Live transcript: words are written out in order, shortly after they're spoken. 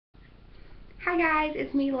Hi guys,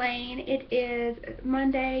 it's me Lane. It is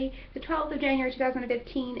Monday, the 12th of January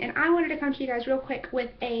 2015, and I wanted to come to you guys real quick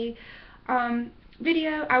with a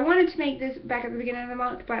video. I wanted to make this back at the beginning of the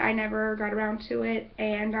month, but I never got around to it,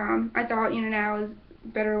 and I thought, now is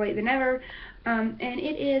better late than never. And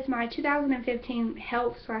it is my 2015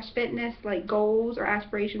 health slash fitness goals or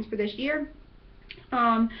aspirations for this year.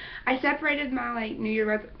 I separated my New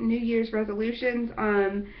Year's resolutions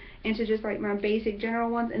into just my basic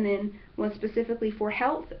general ones, and then one specifically for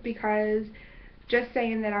health, because just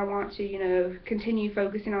saying that I want to continue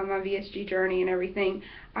focusing on my VSG journey and everything,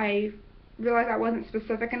 I realized that wasn't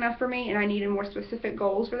specific enough for me, and I needed more specific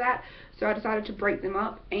goals for that. So I decided to break them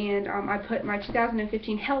up, and I put my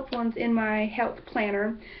 2015 health ones in my health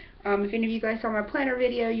planner. If any of you guys saw my planner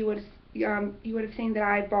video, you would have seen that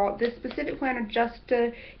I bought this specific planner just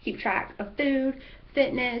to keep track of food,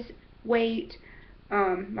 fitness, weight,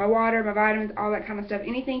 my water, my vitamins, all that kind of stuff.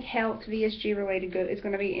 Anything health, VSG related good is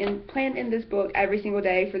going to be planned in this book every single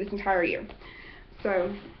day for this entire year. So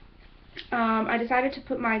I decided to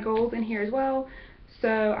put my goals in here as well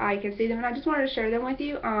so I can see them, and I just wanted to share them with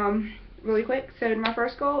you really quick. So my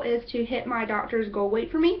first goal is to hit my doctor's goal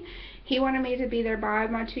weight for me. He wanted me to be there by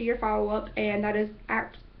my 2-year follow-up, and that is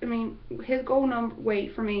his goal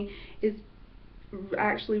weight for me is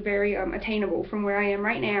actually very attainable from where I am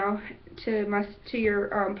right now to my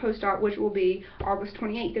 2-year post-op, which will be August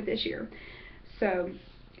 28th of this year. So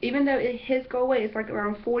even though his goal weight is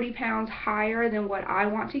around 40 pounds higher than what I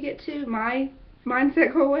want to get to, my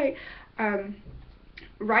mindset goal weight,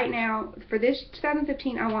 right now for this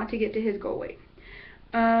 2015, I want to get to his goal weight.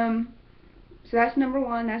 So that's number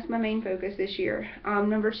one. That's my main focus this year.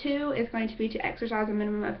 Number two is going to be to exercise a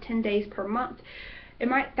minimum of 10 days per month.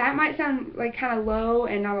 That might sound kind of low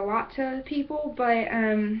and not a lot to people, but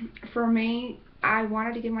for me, I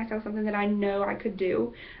wanted to give myself something that I know I could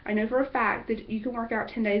do. I know for a fact that you can work out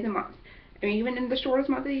 10 days a month. Even in the shortest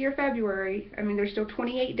month of the year, February, there's still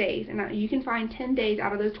 28 days, and you can find 10 days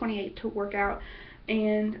out of those 28 to work out.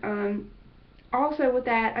 And also with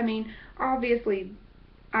that, obviously,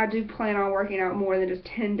 I do plan on working out more than just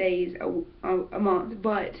 10 days a month,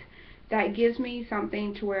 but that gives me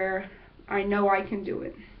something to where I know I can do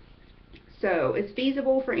it. So it's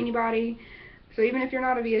feasible for anybody. So even if you're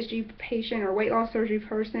not a VSG patient or weight loss surgery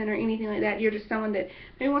person or anything like that, you're just someone that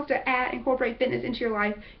maybe wants to incorporate fitness into your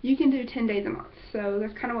life, you can do 10 days a month. So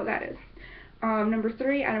that's kind of what that is. Number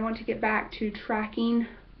three, I want to get back to tracking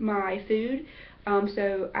my food.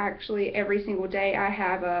 So actually every single day I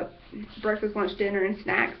have a breakfast, lunch, dinner, and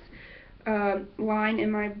snacks line in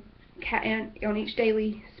my on each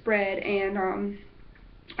daily spread, and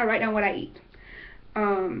I write down what I eat.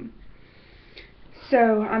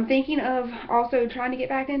 So I'm thinking of also trying to get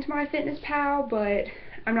back into my FitnessPal, but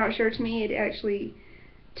I'm not sure. To me,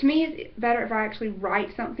 it's better if I actually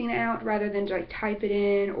write something out rather than just type it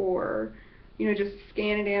in, or just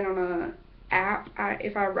scan it in on a app.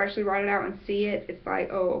 If I actually write it out and see it, it's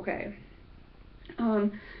oh, okay.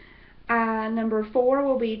 Number four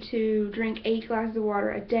will be to drink 8 glasses of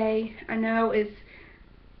water a day. I know it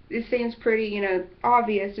seems pretty,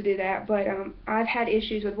 obvious to do that, but I've had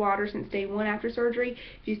issues with water since day one after surgery.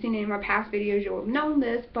 If you've seen any of my past videos, you'll have known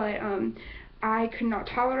this, but I could not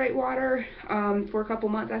tolerate water for a couple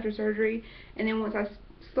months after surgery, and then once I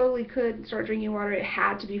slowly could start drinking water, it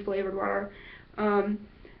had to be flavored water.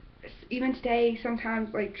 Even today, sometimes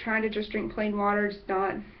trying to just drink plain water, just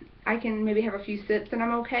not. I can maybe have a few sips and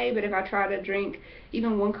I'm okay, but if I try to drink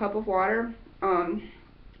even 1 cup of water,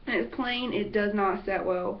 and it's plain, it does not set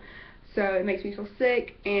well. So it makes me feel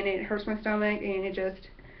sick, and it hurts my stomach, and it just,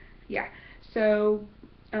 yeah. So,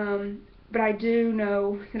 but I do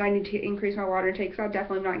know that I need to increase my water intake, so I'm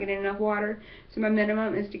definitely not getting enough water. So my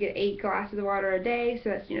minimum is to get 8 glasses of water a day, so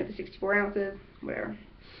that's, the 64 ounces, whatever.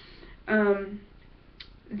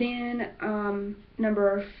 Then,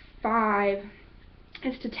 number 5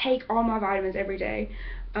 is to take all my vitamins every day.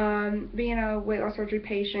 Being a weight loss surgery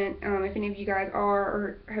patient, if any of you guys are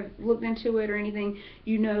or have looked into it or anything,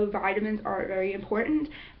 vitamins are very important,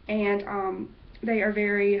 and they are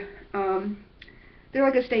very, they're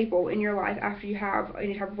like a staple in your life after you have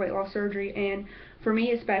any type of weight loss surgery. And for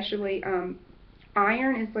me especially,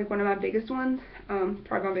 iron is one of my biggest ones,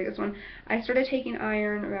 probably my biggest one. I started taking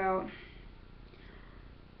iron about,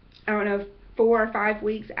 I don't know, 4 or 5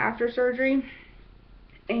 weeks after surgery,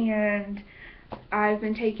 and I've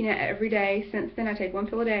been taking it every day since then. I take 1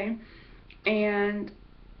 pill a day, and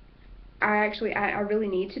I really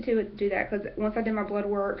need to do that, because once I did my blood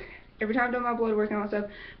work, every time I've done my blood work and all that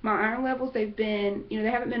stuff, my iron levels, they've been, they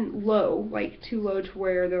haven't been low, too low to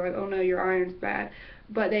where they're oh no, your iron's bad,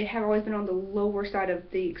 but they have always been on the lower side of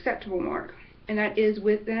the acceptable mark. and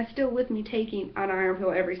that's still with me taking an iron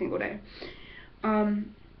pill every single day.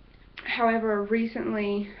 However,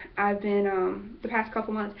 recently I've been, the past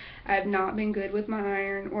couple months, I have not been good with my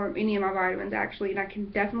iron or any of my vitamins actually, and I can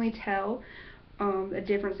definitely tell a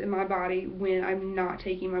difference in my body when I'm not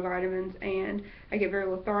taking my vitamins, and I get very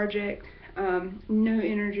lethargic, no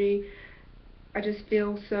energy. I just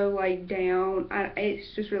feel so like down.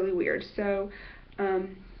 It's just really weird. So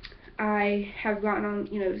I have gotten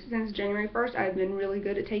on, since January 1st, I've been really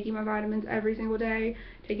good at taking my vitamins every single day,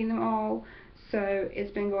 taking them all. So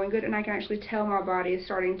it's been going good, and I can actually tell my body is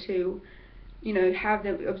starting to, have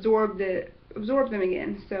them absorb them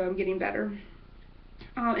again. So I'm getting better.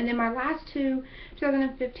 And then my last two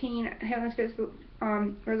 2015 Health and Fitness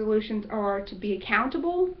resolutions are to be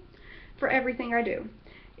accountable for everything I do.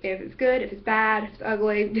 If it's good, if it's bad, if it's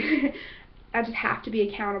ugly, I just have to be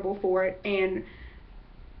accountable for it, and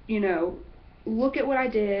look at what I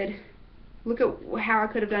did, look at how I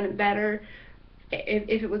could have done it better.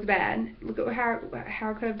 If it was bad, look at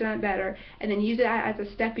how I could have done it better, and then use it as a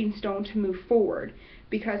stepping stone to move forward.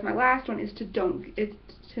 Because my last one is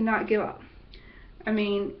to not give up. I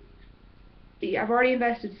mean, I've already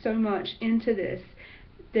invested so much into this.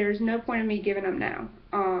 There's no point in me giving up now.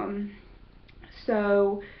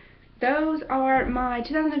 So those are my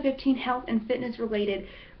 2015 health and fitness related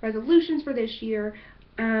resolutions for this year.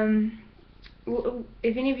 If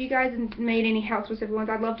any of you guys made any health specific ones,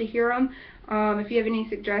 I'd love to hear them. If you have any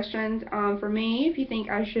suggestions for me, if you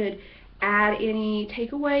think I should add any,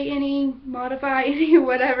 take away any, modify any,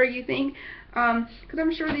 whatever you think, because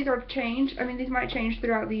I'm sure these are changed. I mean, these might change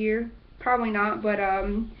throughout the year, probably not, but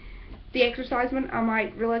the exercise one, I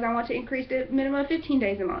might realize I want to increase it minimum of 15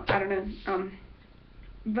 days a month. I don't know.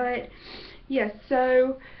 But yes,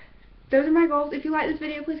 so those are my goals. If you like this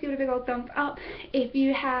video, please give it a big old thumbs up. If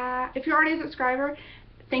you're already a subscriber,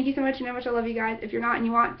 thank you so much. You know how much I love you guys. If you're not and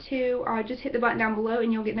you want to, just hit the button down below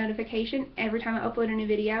and you'll get notification every time I upload a new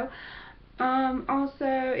video. Also,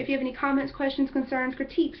 if you have any comments, questions, concerns,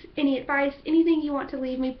 critiques, any advice, anything you want to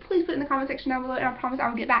leave me, please put in the comment section down below, and I promise I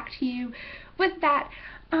will get back to you with that.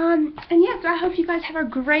 And yeah, so I hope you guys have a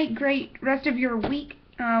great rest of your week.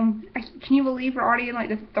 Can you believe we're already in like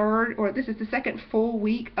this is the second full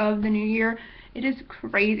week of the new year? It is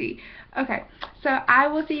crazy. Okay, so I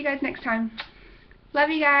will see you guys next time. Love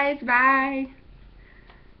you guys. Bye.